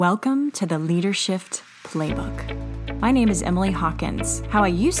Welcome to the Leadershift Playbook. My name is Emily Hawkins. How I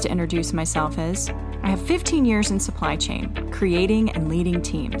used to introduce myself is, I have 15 years in supply chain, creating and leading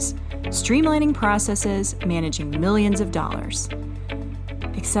teams, streamlining processes, managing millions of dollars.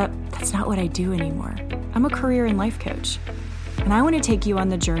 Except that's not what I do anymore. I'm a career and life coach. And I want to take you on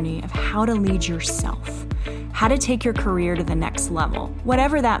the journey of how to lead yourself, how to take your career to the next level,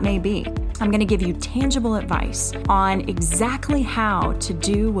 whatever that may be. I'm going to give you tangible advice on exactly how to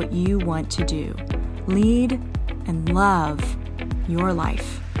do what you want to do. Lead and love your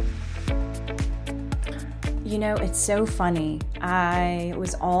life. You know, it's so funny. I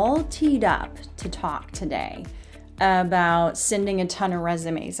was all teed up to talk today about sending a ton of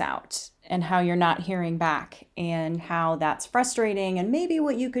resumes out and how you're not hearing back and how that's frustrating and maybe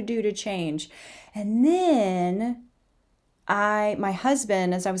what you could do to change. And then my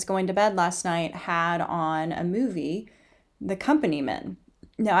husband, as I was going to bed last night, had on a movie, The Company Men.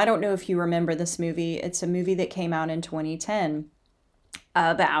 Now, I don't know if you remember this movie. It's a movie that came out in 2010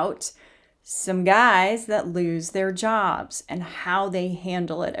 about some guys that lose their jobs and how they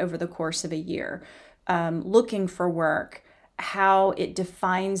handle it over the course of a year, looking for work, how it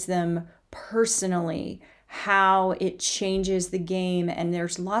defines them personally, how it changes the game. And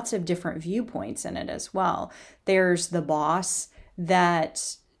there's lots of different viewpoints in it as well. There's the boss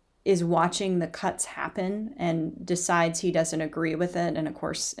that is watching the cuts happen and decides he doesn't agree with it. And of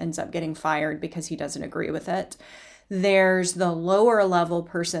course, ends up getting fired because he doesn't agree with it. There's the lower level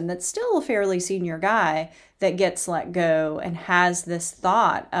person that's still a fairly senior guy that gets let go and has this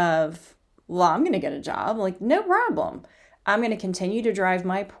thought of, well, I'm going to get a job. Like, no problem. I'm going to continue to drive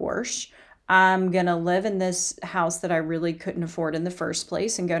my Porsche. I'm going to live in this house that I really couldn't afford in the first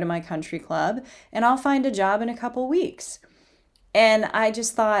place and go to my country club, and I'll find a job in a couple weeks. And I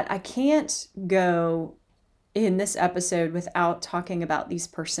just thought, I can't go in this episode without talking about these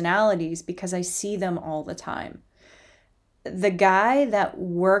personalities because I see them all the time. The guy that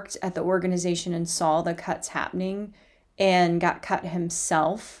worked at the organization and saw the cuts happening and got cut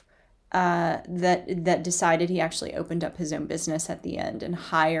himself, that decided he actually opened up his own business at the end and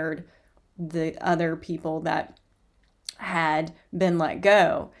hired the other people that had been let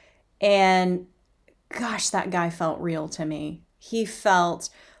go. And gosh, that guy felt real to me. He felt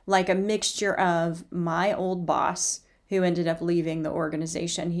like a mixture of my old boss who ended up leaving the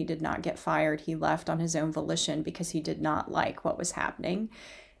organization. He did not get fired. He left on his own volition because he did not like what was happening.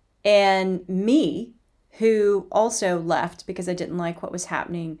 And me, who also left because I didn't like what was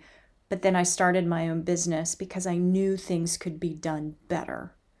happening. But then I started my own business because I knew things could be done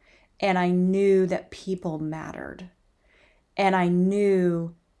better. And I knew that people mattered. And I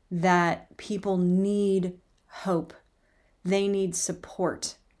knew that people need hope. They need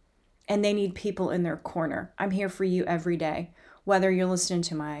support. And they need people in their corner. I'm here for you every day. Whether you're listening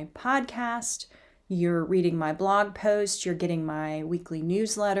to my podcast, you're reading my blog post, you're getting my weekly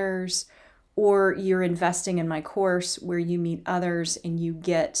newsletters, or you're investing in my course where you meet others and you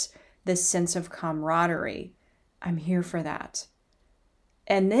get this sense of camaraderie. I'm here for that.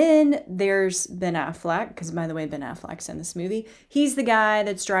 And then there's Ben Affleck, because by the way, Ben Affleck's in this movie. He's the guy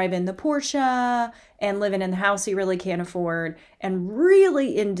that's driving the Porsche and living in the house he really can't afford and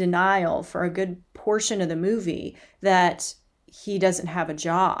really in denial for a good portion of the movie that he doesn't have a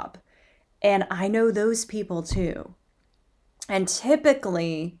job. And I know those people too. And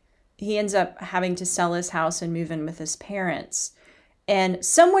typically he ends up having to sell his house and move in with his parents. And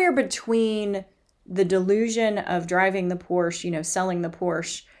somewhere between the delusion of driving the Porsche, selling the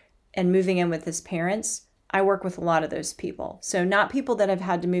Porsche and moving in with his parents, I work with a lot of those people. So not people that have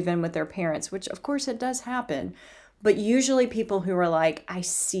had to move in with their parents, which of course it does happen, but usually people who are like, I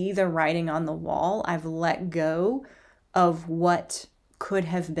see the writing on the wall. I've let go of what could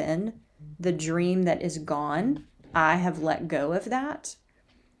have been the dream that is gone. I have let go of that.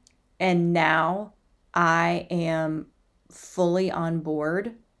 And now I am fully on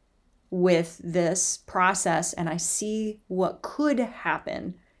board with this process, and I see what could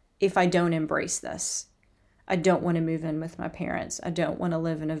happen if I don't embrace this. I don't want to move in with my parents. I don't want to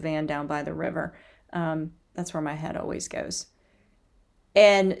live in a van down by the river. That's where my head always goes.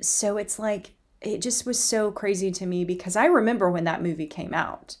 And so it's like, it just was so crazy to me because I remember when that movie came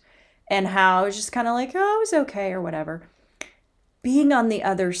out and how I was just kind of like, oh, it was okay or whatever. Being on the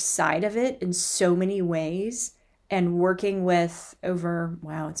other side of it in so many ways and working with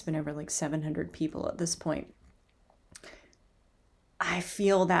it's been over like 700 people at this point. I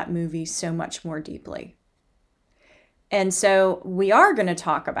feel that movie so much more deeply. And so we are going to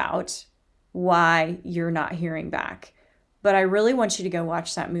talk about why you're not hearing back. But I really want you to go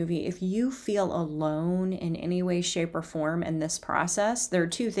watch that movie. If you feel alone in any way, shape, or form in this process, there are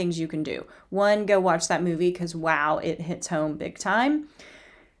two things you can do. One, go watch that movie because, wow, it hits home big time.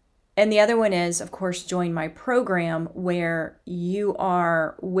 And the other one is, of course, join my program where you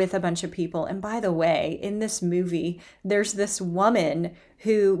are with a bunch of people. And by the way, in this movie, there's this woman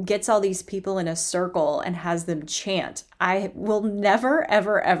who gets all these people in a circle and has them chant. I will never,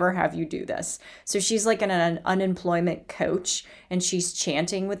 ever, ever have you do this. So she's like an unemployment coach and she's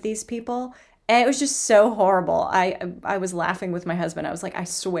chanting with these people. And it was just so horrible. I was laughing with my husband. I was like, I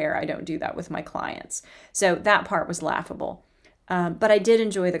swear I don't do that with my clients. So that part was laughable. But I did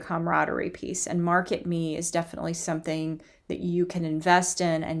enjoy the camaraderie piece, and Market Me is definitely something that you can invest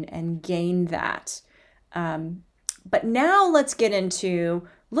in and gain that. But now let's get into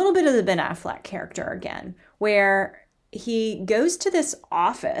a little bit of the Ben Affleck character again, where he goes to this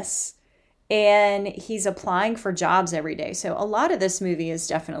office and he's applying for jobs every day. So a lot of this movie is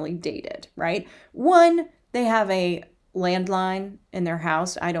definitely dated, right? One, they have a landline in their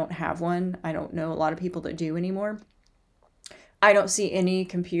house. I don't have one. I don't know a lot of people that do anymore. I don't see any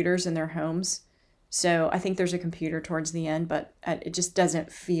computers in their homes. So I think there's a computer towards the end, but it just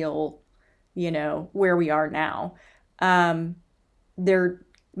doesn't feel, where we are now. They're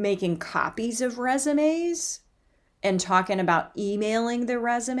making copies of resumes and talking about emailing the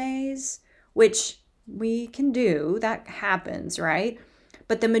resumes, which we can do. That happens, right?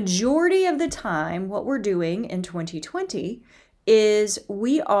 But the majority of the time, what we're doing in 2020 is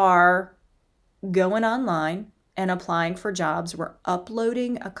we are going online and applying for jobs. We're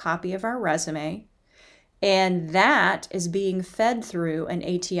uploading a copy of our resume, and that is being fed through an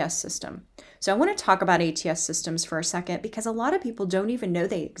ATS system. So I want to talk about ATS systems for a second because a lot of people don't even know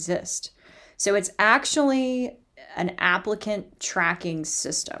they exist. So it's actually an applicant tracking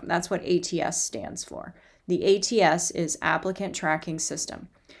system. That's what ATS stands for. The ATS is applicant tracking system.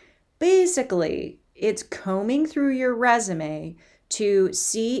 Basically, it's combing through your resume to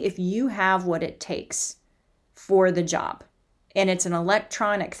see if you have what it takes for the job. And it's an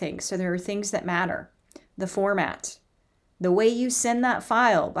electronic thing. So there are things that matter. The format, the way you send that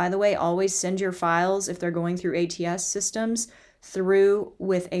file. By the way, always send your files, if they're going through ATS systems, through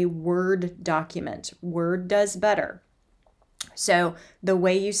with a Word document. Word does better. So the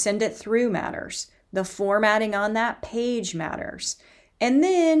way you send it through matters. The formatting on that page matters. And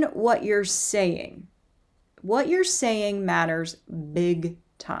then what you're saying. What you're saying matters big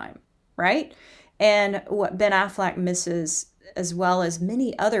time, right? And what Ben Affleck misses, as well as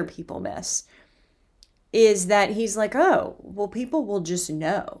many other people miss, is that he's like, oh, well, people will just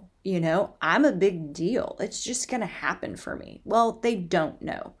know, I'm a big deal. It's just going to happen for me. Well, they don't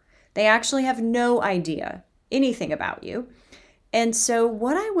know. They actually have no idea anything about you. And so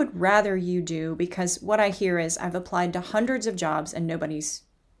what I would rather you do, because what I hear is I've applied to hundreds of jobs and nobody's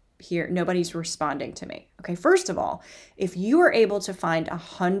responding to me. Okay, first of all, if you are able to find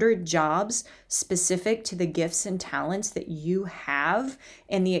 100 jobs specific to the gifts and talents that you have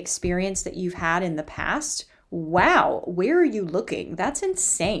and the experience that you've had in the past, wow, where are you looking? That's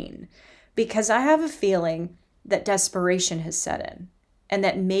insane. Because I have a feeling that desperation has set in and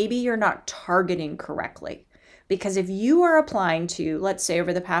that maybe you're not targeting correctly. Because if you are applying to, let's say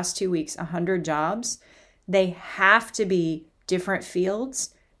over the past 2 weeks, 100 jobs, they have to be different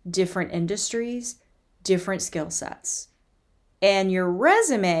fields, different industries, different skill sets. And your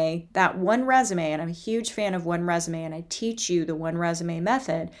resume, that one resume, and I'm a huge fan of one resume, and I teach you the one resume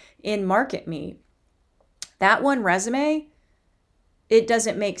method in Market Me. That one resume, it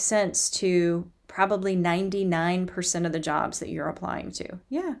doesn't make sense to probably 99% of the jobs that you're applying to.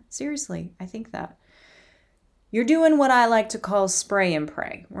 Yeah, seriously, I think that. You're doing what I like to call spray and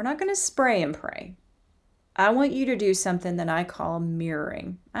pray. We're not going to spray and pray. I want you to do something that I call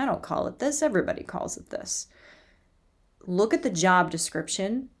mirroring. I don't call it this. Everybody calls it this. Look at the job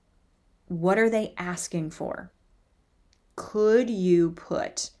description. What are they asking for? Could you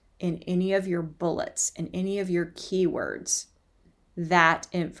put in any of your bullets, in any of your keywords, that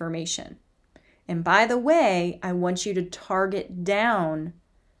information? And by the way, I want you to target down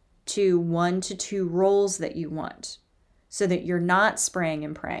to 1 to 2 roles that you want, so that you're not spraying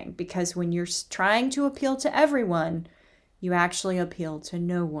and praying. Because when you're trying to appeal to everyone, you actually appeal to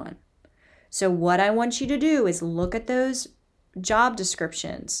no one. So what I want you to do is look at those job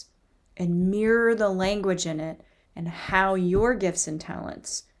descriptions and mirror the language in it and how your gifts and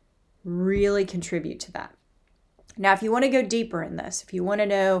talents really contribute to that. Now, if you want to go deeper in this, if you want to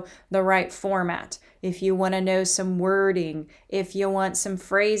know the right format, if you want to know some wording, if you want some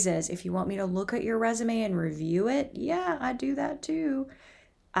phrases, if you want me to look at your resume and review it, yeah, I do that too.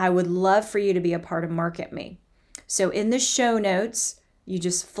 I would love for you to be a part of Market Me. So in the show notes, you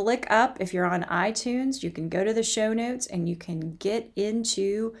just flick up. If you're on iTunes, you can go to the show notes and you can get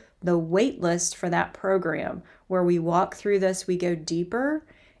into the wait list for that program where we walk through this, we go deeper,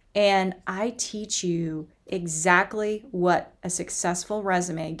 and I teach you exactly what a successful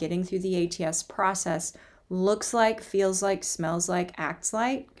resume, getting through the ATS process, looks like, feels like, smells like, acts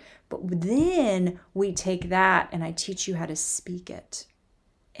like. But then we take that and I teach you how to speak it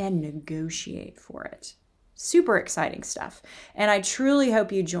and negotiate for it. Super exciting stuff. And I truly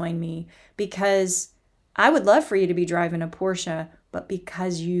hope you join me, because I would love for you to be driving a Porsche, but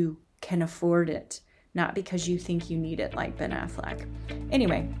because you can afford it, not because you think you need it like Ben Affleck.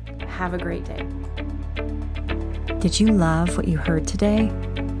 Anyway, have a great day. Did you love what you heard today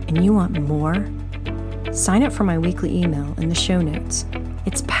and you want more? Sign up for my weekly email in the show notes.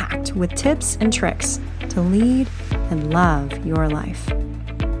 It's packed with tips and tricks to lead and love your life.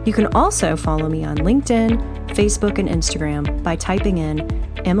 You can also follow me on LinkedIn, Facebook, and Instagram by typing in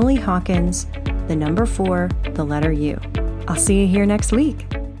Emily Hawkins, 4, U. I'll see you here next week.